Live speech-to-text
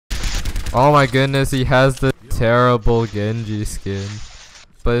Oh my goodness, he has the terrible Genji skin,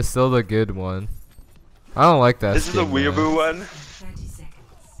 but it's still the good one. I don't like that This skin, is a weeaboo one.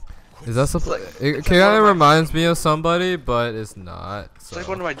 Is that something? It kind of reminds me of somebody, but it's not. It's like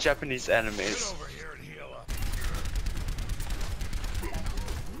one of my Japanese animes.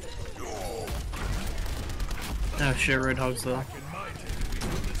 Oh shit, Red Hogs though.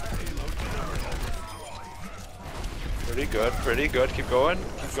 Pretty good, pretty good. Keep going,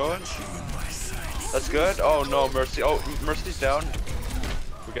 keep going. That's good. Oh no, Mercy. Oh, Mercy's down.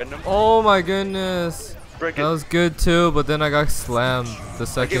 We're getting him. Oh my goodness. Break That it. was good too, but then I got slammed the I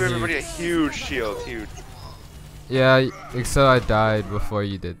second gave everybody a huge shield, huge. Yeah, except I died before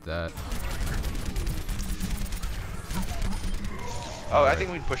you did that. Oh, I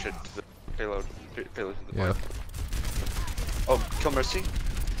think we can push it to the payload. Payload to the point. Oh, kill Mercy.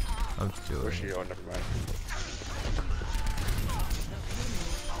 I'm feeling Where's she? Oh, never mind.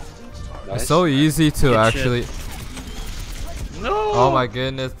 Nice. It's so easy to Good actually. shit. No! Oh my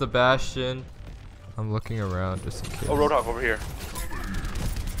goodness, the Bastion. I'm looking around just in case. Oh, Roadhog over here.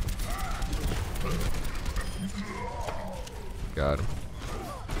 Got him.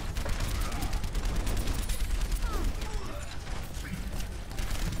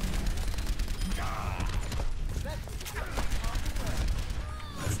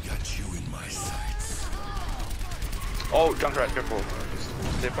 I've got you in my sights. Oh, Junkrat, careful.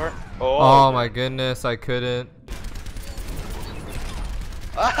 Stay apart. Oh my goodness, I couldn't.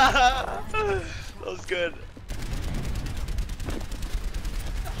 That was good.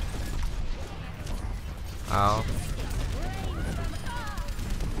 Ow.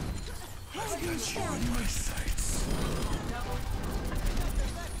 I've got you in my sights.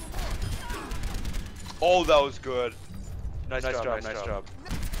 Oh, that was good. Nice job, nice job.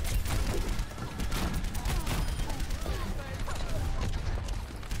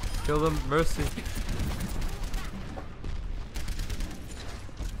 Kill them, Mercy.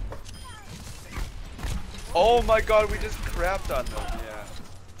 Oh my god, we just crapped on them. Yeah.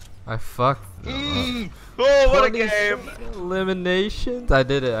 I fucked them up. Oh, what a game! Eliminations? I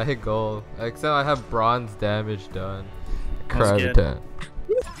did it. I hit gold. Except I have bronze damage done. That's Crab good. attack.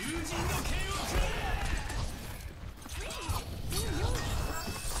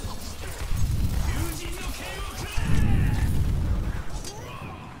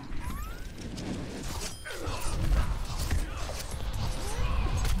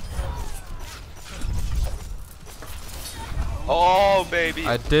 Oh, baby.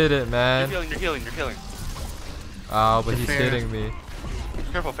 I did it, man. You're healing, you're healing. Oh, but he's Fair. hitting me.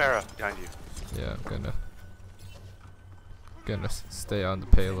 Careful, Farah, behind you. Yeah, I'm gonna stay on the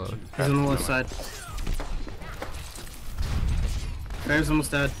payload. He's on the left side. Graves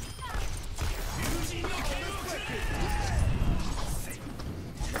almost dead.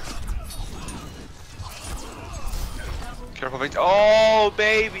 Careful, Victor. Oh,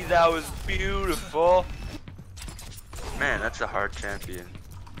 baby, that was beautiful. Man, that's a hard champion.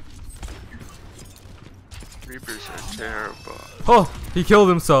 Reapers are terrible. Oh, he killed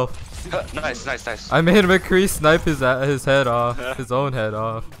himself. Nice, nice, nice. I made McCree snipe his head off, his own head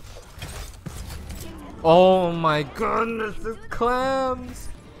off. Oh my goodness, the clams!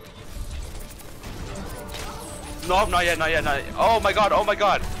 No, not yet, not yet, not yet. Oh my god, oh my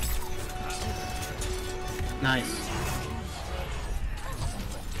god. Nice.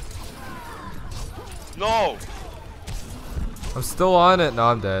 No! I'm still on it. No,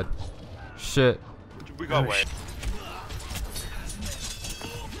 I'm dead. Shit. We got away.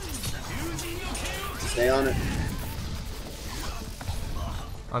 Stay on it.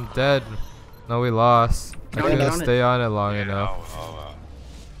 I'm dead. No, we lost. I Get couldn't on it. stay on it long Yeah, enough. oh,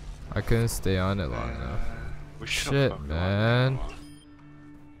 I couldn't stay on it long enough. we should've Shit, fucking man. won.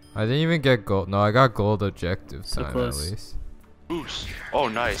 I didn't even get gold. No, I got gold objective So time close. at least. Boost. Oh,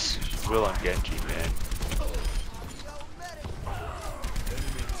 nice. Will on Genji, man.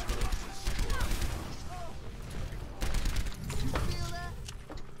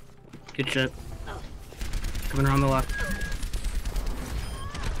 Good shit. Coming around the left.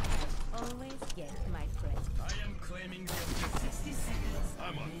 Always get my friend. I am claiming the objective.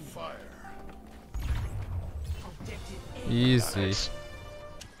 I'm on fire. Easy. Nice.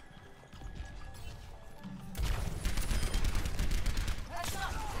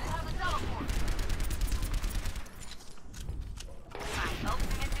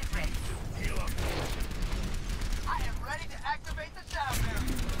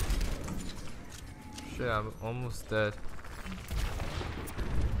 Shit, I'm almost dead.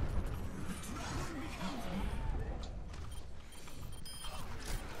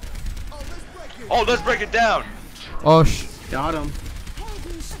 Oh, let's break it down. Oh Got him.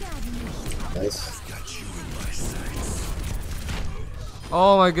 Nice.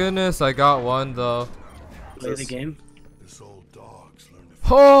 Oh my goodness, I got one though. Play the game.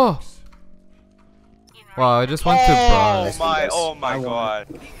 Oh! Wow, I just went to bronze. Oh my god.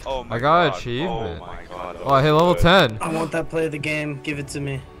 Oh my I got god. achievement. Oh my god. Oh, I hit level 10. I want that play of the game. Give it to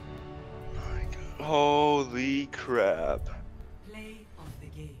me. Holy crap. Play of the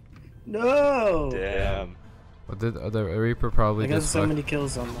game. No. Damn. What did the Reaper probably I got just so fuck- many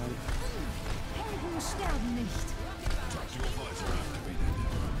kills on mine. Helden sterben nicht.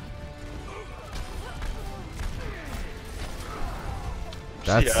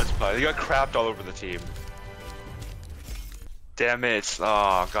 That's Yeah, that's fine. You got crapped all over the team. Damn it.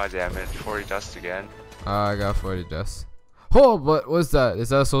 Oh, god damn it. 40 dust again. I got 40 deaths. Oh, what was that? Is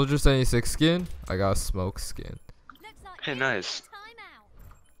that a Soldier 76 skin? I got a smoke skin. Looks like Hey, you nice. need a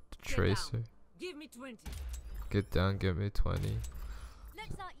timeout. Tracer. Give me 20. Get down, give me 20.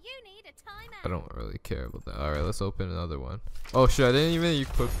 Looks like you need a timeout. I don't really care about that. Alright, let's open another one. Oh shit, I didn't even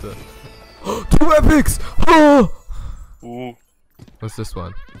equip the 2 epics! Oh! Ooh. What's this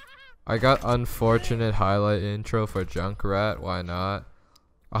one? I got unfortunate highlight intro for Junkrat. Why not?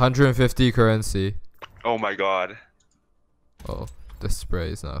 150 currency. Oh my god. Oh, the spray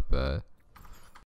is not bad.